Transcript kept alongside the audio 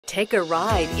Take a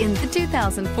ride in the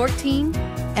 2014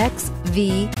 XV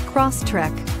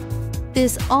Crosstrek.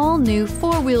 This all-new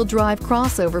four-wheel drive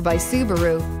crossover by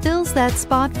Subaru fills that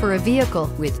spot for a vehicle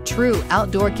with true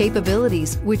outdoor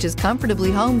capabilities, which is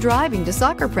comfortably home driving to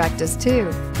soccer practice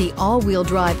too. The all-wheel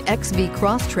drive XV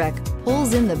Crosstrek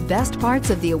pulls in the best parts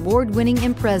of the award-winning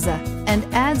Impreza and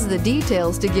adds the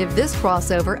details to give this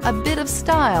crossover a bit of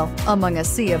style among a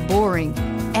sea of boring.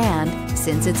 And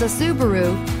since it's a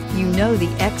Subaru, you know the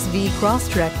XV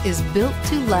Crosstrek is built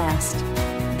to last.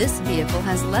 This vehicle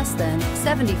has less than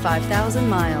 75,000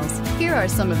 miles. Here are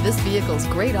some of this vehicle's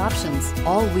great options: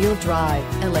 all-wheel drive,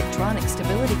 electronic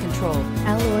stability control,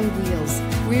 alloy wheels,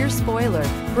 rear spoiler,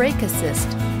 brake assist,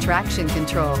 traction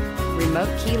control,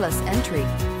 remote keyless entry,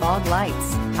 fog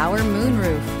lights, power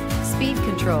moonroof, speed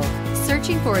control.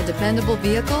 Searching for a dependable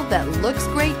vehicle that looks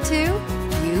great too?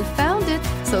 You found it,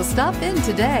 so stop in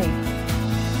today.